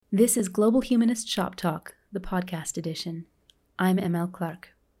This is Global Humanist Shop Talk, the podcast edition. I'm ML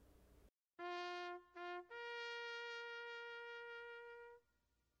Clark.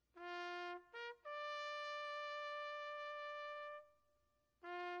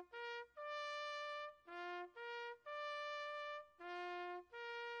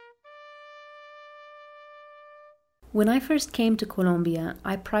 When I first came to Colombia,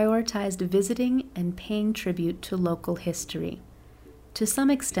 I prioritized visiting and paying tribute to local history. To some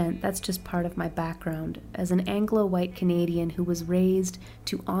extent, that's just part of my background as an Anglo-white Canadian who was raised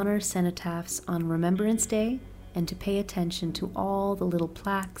to honor cenotaphs on Remembrance Day and to pay attention to all the little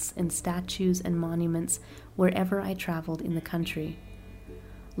plaques and statues and monuments wherever I traveled in the country.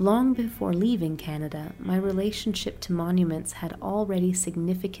 Long before leaving Canada, my relationship to monuments had already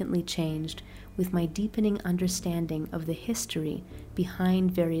significantly changed with my deepening understanding of the history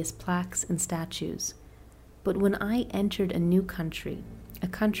behind various plaques and statues. But when I entered a new country, a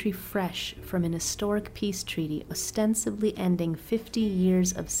country fresh from an historic peace treaty ostensibly ending 50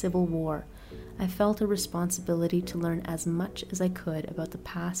 years of civil war, I felt a responsibility to learn as much as I could about the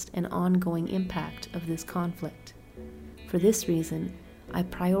past and ongoing impact of this conflict. For this reason, I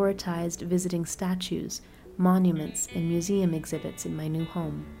prioritized visiting statues, monuments, and museum exhibits in my new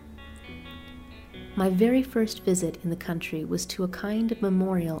home. My very first visit in the country was to a kind of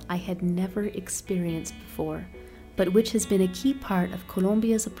memorial I had never experienced before, but which has been a key part of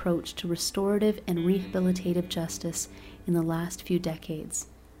Colombia's approach to restorative and rehabilitative justice in the last few decades,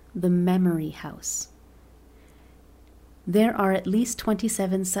 the Memory House. There are at least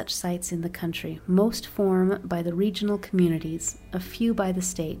 27 such sites in the country, most formed by the regional communities, a few by the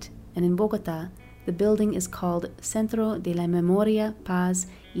state, and in Bogotá, the building is called Centro de la Memoria, Paz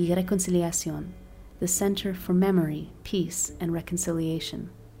y Reconciliación, the Center for Memory, Peace, and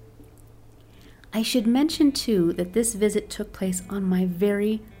Reconciliation. I should mention, too, that this visit took place on my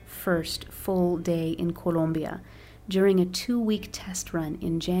very first full day in Colombia during a 2-week test run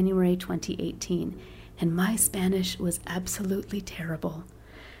in January 2018, and my Spanish was absolutely terrible.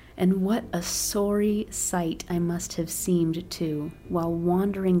 And what a sorry sight I must have seemed to while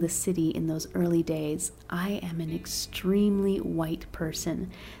wandering the city in those early days. I am an extremely white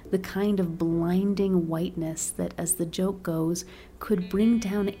person, the kind of blinding whiteness that, as the joke goes, could bring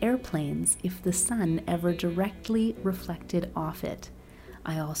down airplanes if the sun ever directly reflected off it.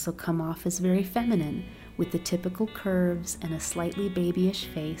 I also come off as very feminine, with the typical curves and a slightly babyish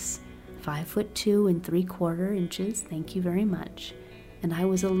face, 5'2" 3/4 inches, thank you very much. And I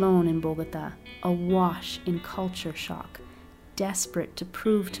was alone in Bogotá, awash in culture shock, desperate to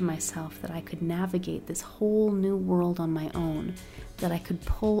prove to myself that I could navigate this whole new world on my own, that I could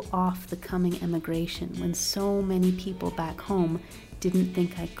pull off the coming emigration when so many people back home didn't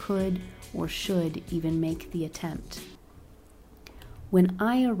think I could or should even make the attempt. When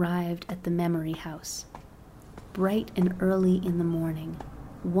I arrived at the Memory House, bright and early in the morning,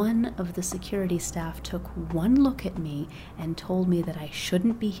 one of the security staff took one look at me and told me that I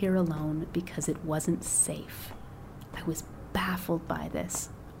shouldn't be here alone because it wasn't safe. I was baffled by this.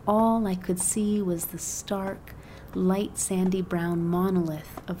 All I could see was the stark, light sandy brown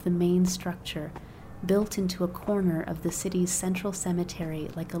monolith of the main structure, built into a corner of the city's central cemetery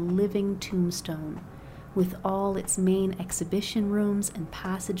like a living tombstone, with all its main exhibition rooms and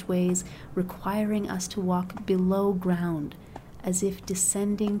passageways requiring us to walk below ground, as if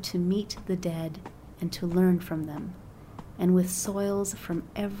descending to meet the dead and to learn from them, and with soils from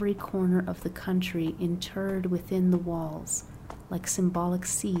every corner of the country interred within the walls, like symbolic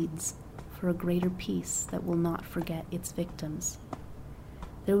seeds for a greater peace that will not forget its victims.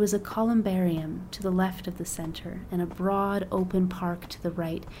 There was a columbarium to the left of the center and a broad open park to the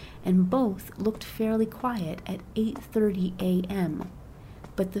right, and both looked fairly quiet at 8:30 a.m.,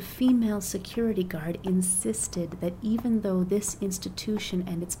 but the female security guard insisted that even though this institution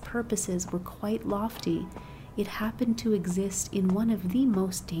and its purposes were quite lofty, it happened to exist in one of the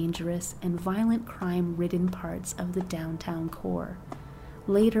most dangerous and violent crime-ridden parts of the downtown core.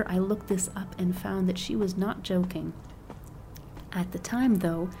 Later, I looked this up and found that she was not joking. At the time,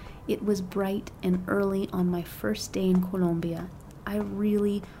 though, it was bright and early on my first day in Colombia. I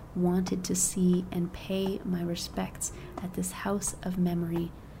really wanted to see and pay my respects at this house of memory,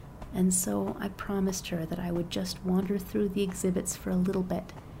 and so I promised her that I would just wander through the exhibits for a little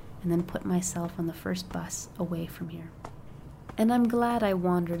bit and then put myself on the first bus away from here. And I'm glad I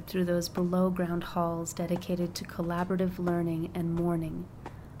wandered through those below-ground halls dedicated to collaborative learning and mourning.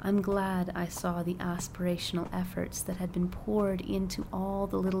 I'm glad I saw the aspirational efforts that had been poured into all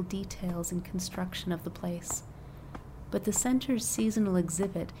the little details and construction of the place. But the center's seasonal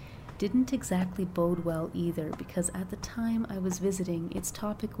exhibit didn't exactly bode well either, because at the time I was visiting, its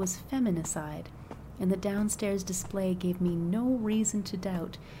topic was feminicide, and the downstairs display gave me no reason to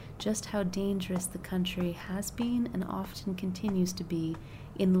doubt just how dangerous the country has been and often continues to be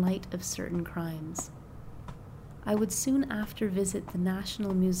in light of certain crimes. I would soon after visit the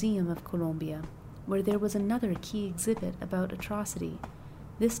National Museum of Colombia, where there was another key exhibit about atrocity,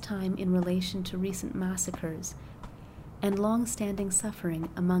 this time in relation to recent massacres and long-standing suffering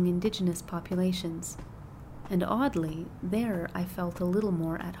among indigenous populations. And oddly, there I felt a little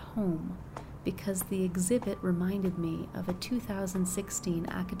more at home, because the exhibit reminded me of a 2016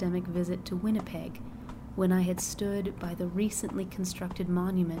 academic visit to Winnipeg, when I had stood by the recently constructed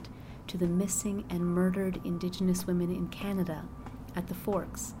monument to the missing and murdered Indigenous women in Canada at the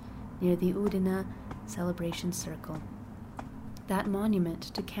Forks, near the Udina Celebration Circle. That monument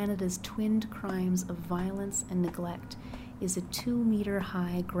to Canada's twinned crimes of violence and neglect is a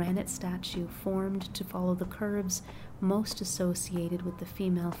 2-meter-high granite statue formed to follow the curves most associated with the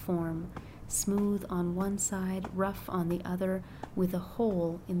female form, smooth on one side, rough on the other, with a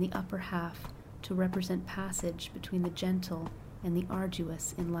hole in the upper half to represent passage between the gentle and the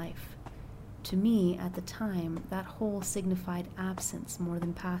arduous in life. To me, at the time, that hole signified absence more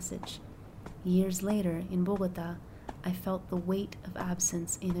than passage. Years later, in Bogota, I felt the weight of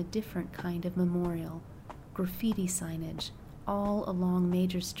absence in a different kind of memorial, graffiti signage, all along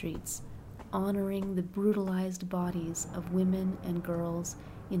major streets, honoring the brutalized bodies of women and girls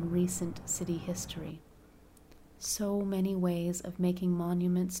in recent city history. So many ways of making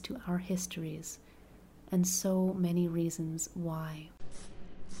monuments to our histories, and so many reasons why.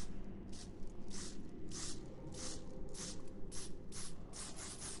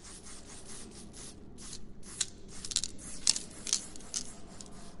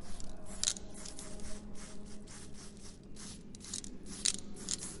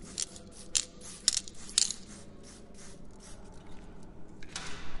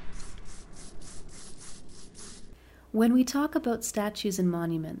 When we talk about statues and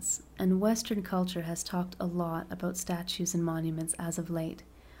monuments, and Western culture has talked a lot about statues and monuments as of late,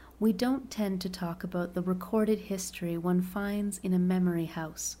 we don't tend to talk about the recorded history one finds in a memory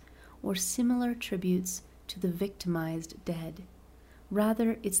house, or similar tributes to the victimized dead.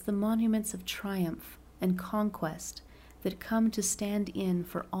 Rather, it's the monuments of triumph and conquest that come to stand in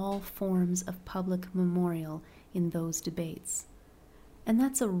for all forms of public memorial in those debates. And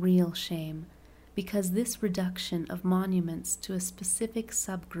that's a real shame, because this reduction of monuments to a specific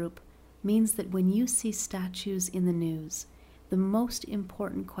subgroup means that when you see statues in the news, the most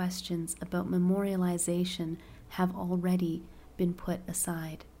important questions about memorialization have already been put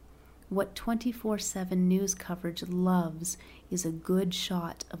aside. What 24/7 news coverage loves is a good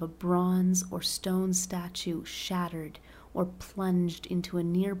shot of a bronze or stone statue shattered or plunged into a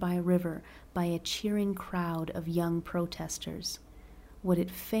nearby river by a cheering crowd of young protesters. What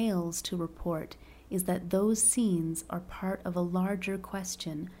it fails to report is that those scenes are part of a larger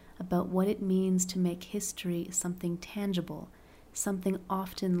question about what it means to make history something tangible, something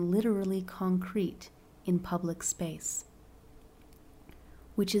often literally concrete in public space.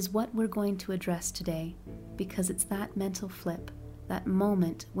 Which is what we're going to address today, because it's that mental flip, that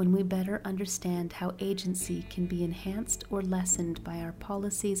moment when we better understand how agency can be enhanced or lessened by our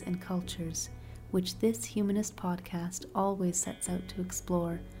policies and cultures, which this humanist podcast always sets out to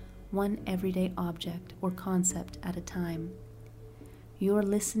explore, one everyday object or concept at a time. You're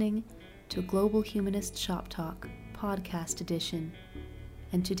listening to Global Humanist Shop Talk podcast edition,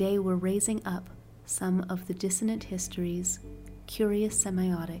 and today we're raising up some of the dissonant histories, curious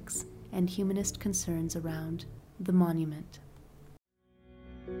semiotics, and humanist concerns around the monument.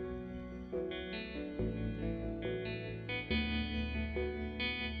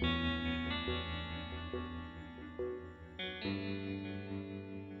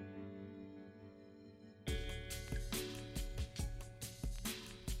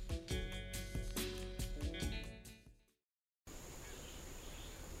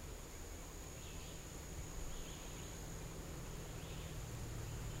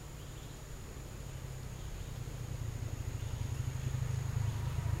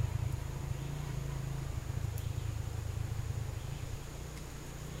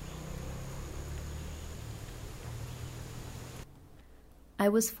 I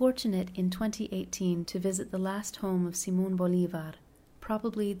was fortunate in 2018 to visit the last home of Simón Bolívar,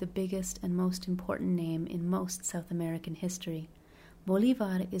 probably the biggest and most important name in most South American history.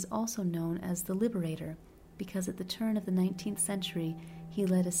 Bolívar is also known as the Liberator because at the turn of the 19th century he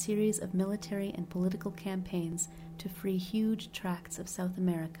led a series of military and political campaigns to free huge tracts of South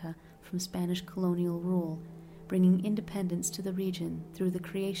America from Spanish colonial rule, bringing independence to the region through the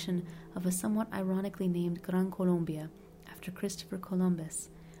creation of a somewhat ironically named Gran Colombia after Christopher Columbus,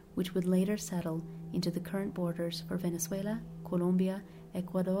 which would later settle into the current borders for Venezuela, Colombia,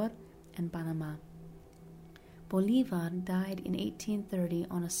 Ecuador, and Panama. Bolivar died in 1830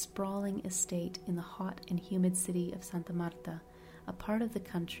 on a sprawling estate in the hot and humid city of Santa Marta, a part of the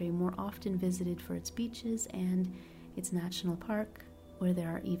country more often visited for its beaches and its national park, where there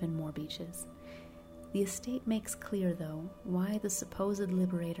are even more beaches. The estate makes clear, though, why the supposed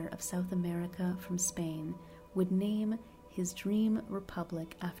liberator of South America from Spain would name his dream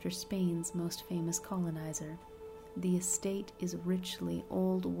republic after Spain's most famous colonizer. The estate is richly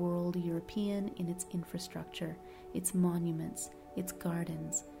old world European in its infrastructure, its monuments, its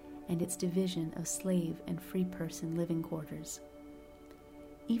gardens, and its division of slave and free person living quarters.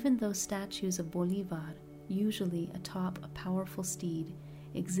 Even though statues of Bolivar, usually atop a powerful steed,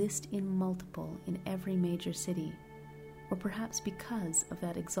 exist in multiple in every major city, or perhaps because of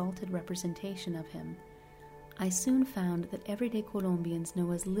that exalted representation of him, I soon found that everyday Colombians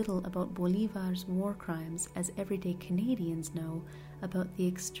know as little about Bolivar's war crimes as everyday Canadians know about the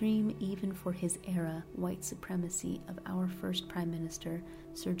extreme, even for his era, white supremacy of our first Prime Minister,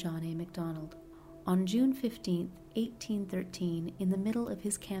 Sir John A. Macdonald. On June 15, 1813, in the middle of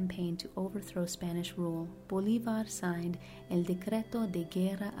his campaign to overthrow Spanish rule, Bolivar signed El Decreto de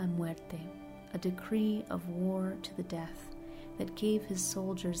Guerra a Muerte, a decree of war to the death that gave his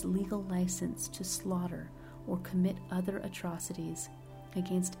soldiers legal license to slaughter or commit other atrocities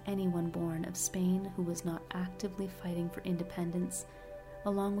against anyone born of Spain who was not actively fighting for independence,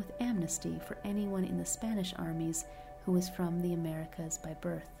 along with amnesty for anyone in the Spanish armies who was from the Americas by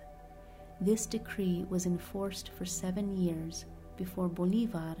birth. This decree was enforced for 7 years before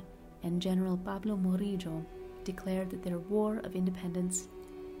Bolivar and General Pablo Morillo declared that their war of independence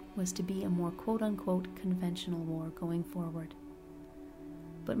was to be a more quote-unquote conventional war going forward.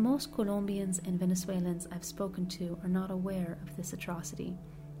 But most Colombians and Venezuelans I've spoken to are not aware of this atrocity.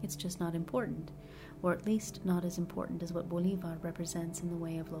 It's just not important, or at least not as important as what Bolivar represents in the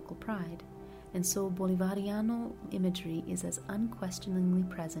way of local pride. And so Bolivariano imagery is as unquestioningly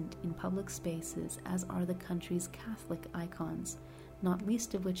present in public spaces as are the country's Catholic icons, not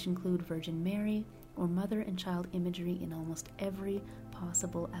least of which include Virgin Mary or mother and child imagery in almost every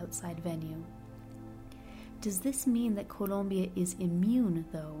possible outside venue. Does this mean that Colombia is immune,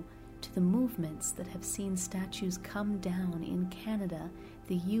 though, to the movements that have seen statues come down in Canada,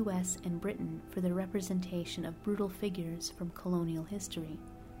 the US, and Britain for their representation of brutal figures from colonial history?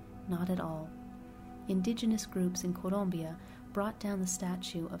 Not at all. Indigenous groups in Colombia brought down the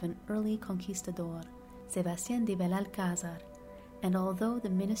statue of an early conquistador, Sebastián de Belalcázar, and although the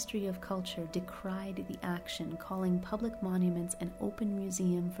Ministry of Culture decried the action, calling public monuments an open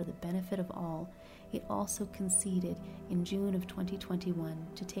museum for the benefit of all, it also conceded in June of 2021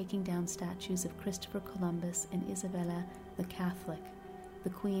 to taking down statues of Christopher Columbus and Isabella the Catholic, the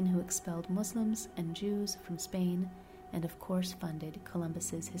queen who expelled Muslims and Jews from Spain and of course funded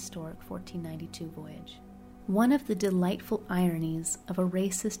Columbus's historic 1492 voyage. One of the delightful ironies of a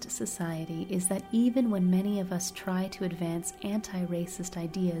racist society is that even when many of us try to advance anti-racist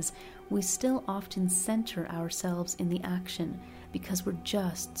ideas, we still often center ourselves in the action because we're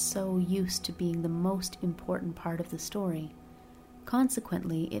just so used to being the most important part of the story.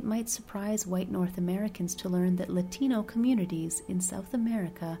 Consequently, it might surprise white North Americans to learn that Latino communities in South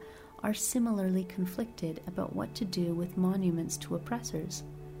America are similarly conflicted about what to do with monuments to oppressors.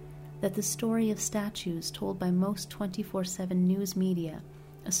 That the story of statues told by most 24/7 news media,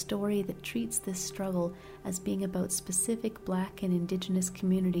 a story that treats this struggle as being about specific Black and Indigenous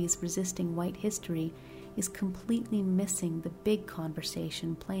communities resisting white history, is completely missing the big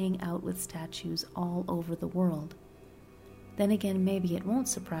conversation playing out with statues all over the world. Then again, maybe it won't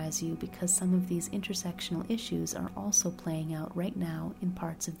surprise you because some of these intersectional issues are also playing out right now in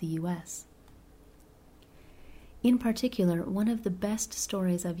parts of the US. In particular, one of the best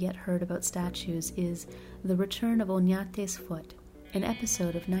stories I've yet heard about statues is The Return of Oñate's Foot, an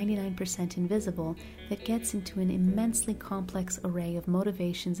episode of 99% Invisible that gets into an immensely complex array of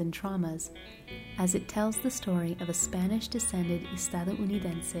motivations and traumas, as it tells the story of a Spanish-descended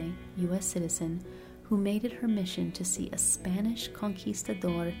estadounidense, U.S. citizen, who made it her mission to see a Spanish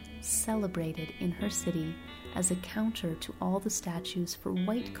conquistador celebrated in her city as a counter to all the statues for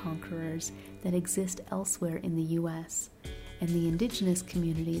white conquerors that exist elsewhere in the U.S., and the indigenous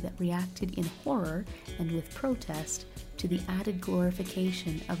community that reacted in horror and with protest to the added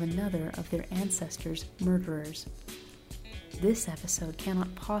glorification of another of their ancestors' murderers. This episode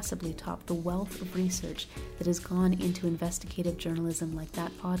cannot possibly top the wealth of research that has gone into investigative journalism like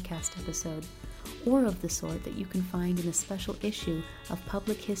that podcast episode, or of the sort that you can find in a special issue of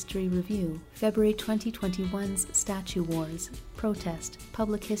Public History Review, February 2021's Statue Wars, Protest,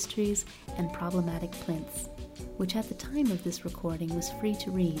 Public Histories, and Problematic Plinths, which at the time of this recording was free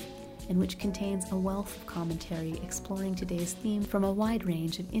to read, and which contains a wealth of commentary exploring today's theme from a wide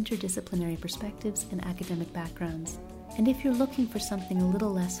range of interdisciplinary perspectives and academic backgrounds. And if you're looking for something a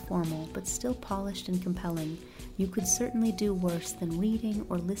little less formal but still polished and compelling, you could certainly do worse than reading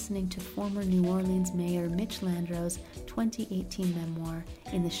or listening to former New Orleans Mayor Mitch Landrieu's 2018 memoir,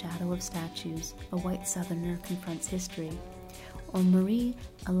 In the Shadow of Statues, A White Southerner Confronts History, or Marie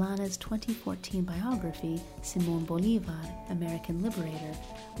Alana's 2014 biography, Simón Bolívar, American Liberator,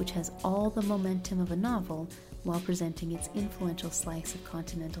 which has all the momentum of a novel while presenting its influential slice of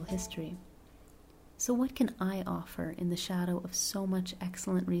continental history. So what can I offer in the shadow of so much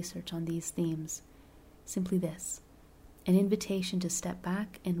excellent research on these themes? Simply this: an invitation to step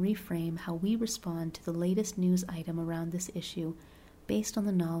back and reframe how we respond to the latest news item around this issue, based on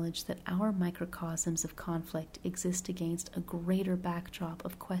the knowledge that our microcosms of conflict exist against a greater backdrop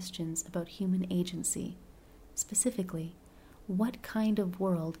of questions about human agency. Specifically, what kind of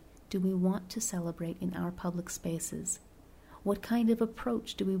world do we want to celebrate in our public spaces? What kind of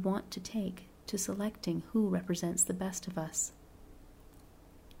approach do we want to take to selecting who represents the best of us?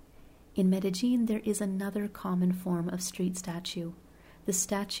 In Medellin, there is another common form of street statue, the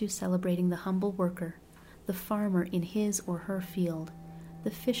statue celebrating the humble worker, the farmer in his or her field,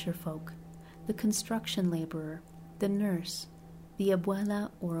 the fisher folk, the construction laborer, the nurse, the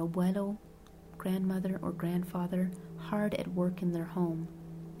abuela or abuelo, grandmother or grandfather, hard at work in their home,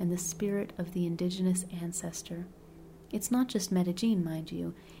 and the spirit of the indigenous ancestor. It's not just Medellin, mind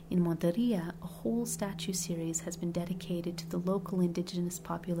you. In Monteria, a whole statue series has been dedicated to the local indigenous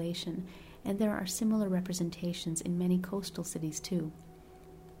population, and there are similar representations in many coastal cities too.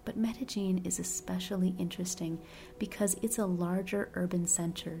 But Medellin is especially interesting because it's a larger urban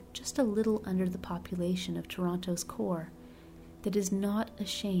center, just a little under the population of Toronto's core, that is not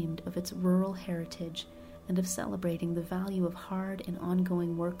ashamed of its rural heritage and of celebrating the value of hard and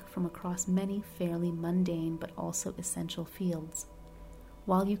ongoing work from across many fairly mundane but also essential fields.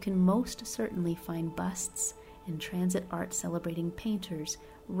 While you can most certainly find busts and transit art celebrating painters,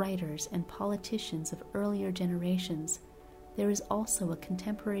 writers, and politicians of earlier generations, there is also a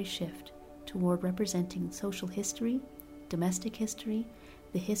contemporary shift toward representing social history, domestic history,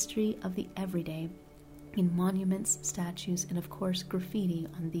 the history of the everyday, in monuments, statues, and of course graffiti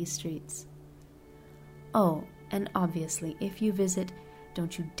on these streets. Oh, and obviously, if you visit,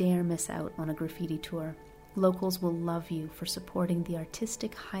 don't you dare miss out on a graffiti tour. Locals will love you for supporting the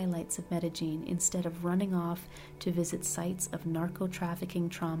artistic highlights of Medellin instead of running off to visit sites of narco-trafficking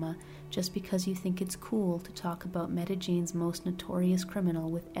trauma just because you think it's cool to talk about Medellin's most notorious criminal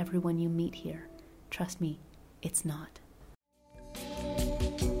with everyone you meet here. Trust me, it's not.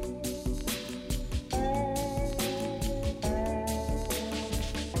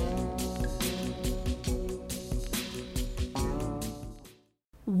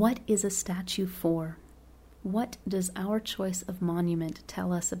 What is a statue for? What does our choice of monument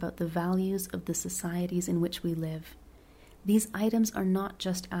tell us about the values of the societies in which we live? These items are not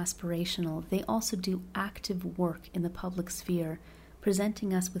just aspirational, they also do active work in the public sphere,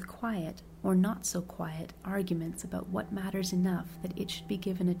 presenting us with quiet or not so quiet arguments about what matters enough that it should be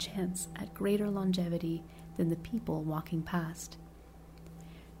given a chance at greater longevity than the people walking past.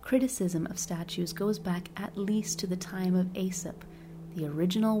 Criticism of statues goes back at least to the time of Aesop, the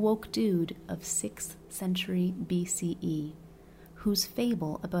original woke dude of 6th century BCE, whose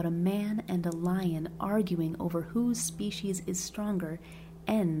fable about a man and a lion arguing over whose species is stronger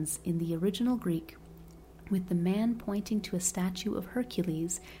ends in the original Greek with the man pointing to a statue of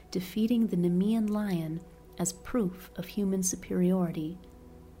Hercules defeating the Nemean lion as proof of human superiority,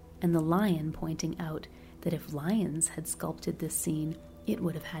 and the lion pointing out that if lions had sculpted this scene, it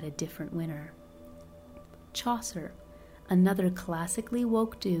would have had a different winner. Chaucer, another classically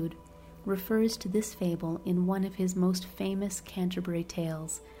woke dude, refers to this fable in one of his most famous Canterbury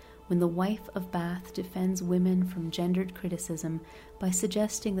tales, when the wife of Bath defends women from gendered criticism by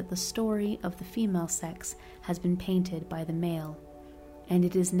suggesting that the story of the female sex has been painted by the male, and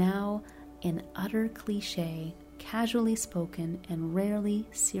it is now an utter cliché, casually spoken and rarely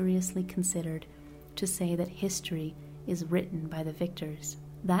seriously considered, to say that history is written by the victors.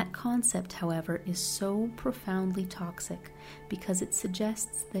 That concept, however, is so profoundly toxic because it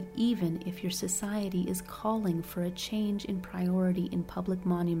suggests that even if your society is calling for a change in priority in public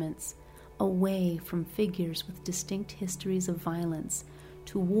monuments, away from figures with distinct histories of violence,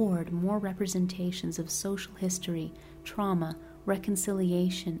 toward more representations of social history, trauma,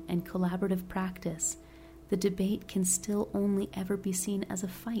 reconciliation, and collaborative practice, the debate can still only ever be seen as a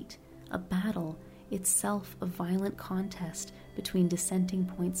fight, a battle, itself a violent contest between dissenting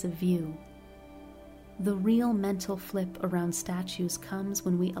points of view. The real mental flip around statues comes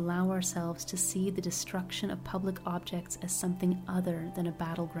when we allow ourselves to see the destruction of public objects as something other than a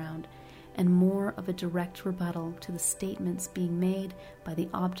battleground, and more of a direct rebuttal to the statements being made by the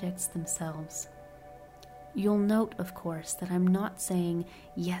objects themselves. You'll note, of course, that I'm not saying,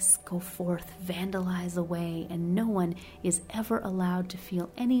 yes, go forth, vandalize away, and no one is ever allowed to feel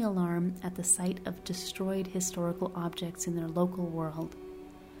any alarm at the sight of destroyed historical objects in their local world.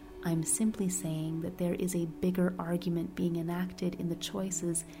 I'm simply saying that there is a bigger argument being enacted in the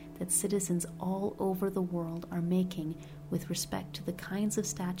choices that citizens all over the world are making with respect to the kinds of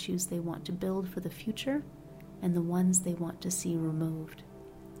statues they want to build for the future and the ones they want to see removed.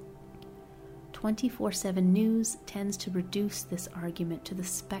 24/7 news tends to reduce this argument to the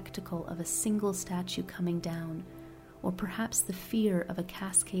spectacle of a single statue coming down, or perhaps the fear of a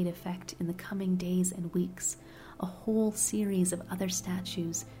cascade effect in the coming days and weeks, a whole series of other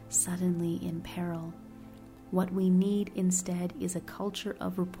statues suddenly in peril. What we need instead is a culture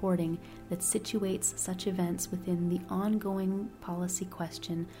of reporting that situates such events within the ongoing policy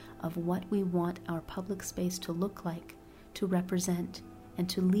question of what we want our public space to look like, to represent, and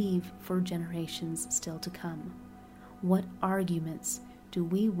to leave for generations still to come. What arguments do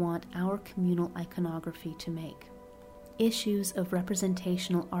we want our communal iconography to make? Issues of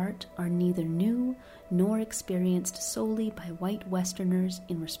representational art are neither new nor experienced solely by white Westerners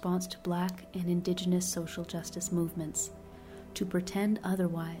in response to Black and Indigenous social justice movements. To pretend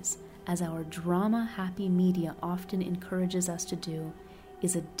otherwise, as our drama-happy media often encourages us to do,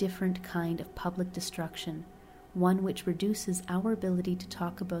 is a different kind of public destruction, one which reduces our ability to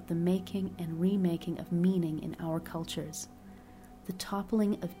talk about the making and remaking of meaning in our cultures. The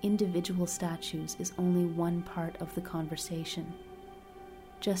toppling of individual statues is only one part of the conversation.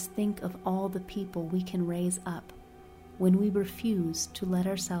 Just think of all the people we can raise up when we refuse to let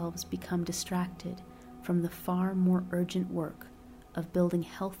ourselves become distracted from the far more urgent work of building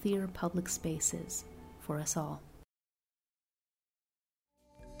healthier public spaces for us all.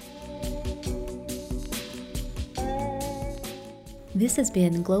 This has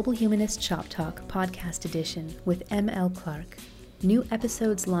been Global Humanist Shop Talk Podcast Edition with M.L. Clark. New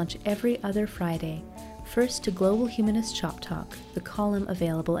episodes launch every other Friday, first to Global Humanist Shop Talk, the column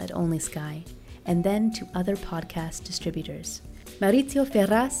available at Only Sky, and then to other podcast distributors. Maurizio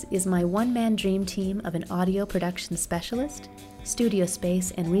Ferraz is my one-man dream team of an audio production specialist. Studio space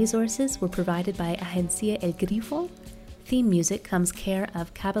and resources were provided by Agencia El Grifo. Theme music comes care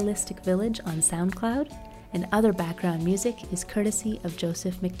of Kabbalistic Village on SoundCloud, and other background music is courtesy of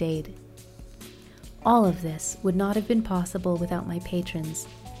Joseph McDade. All of this would not have been possible without my patrons,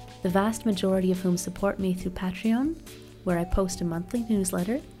 the vast majority of whom support me through Patreon, where I post a monthly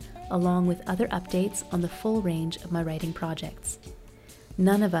newsletter, along with other updates on the full range of my writing projects.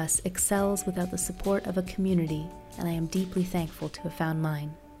 None of us excels without the support of a community, and I am deeply thankful to have found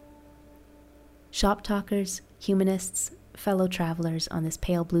mine. Shop talkers, humanists, fellow travelers on this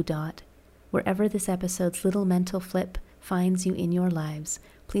pale blue dot, wherever this episode's little mental flip finds you in your lives,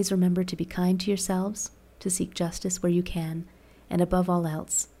 please remember to be kind to yourselves, to seek justice where you can, and above all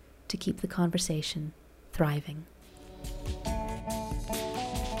else, to keep the conversation thriving.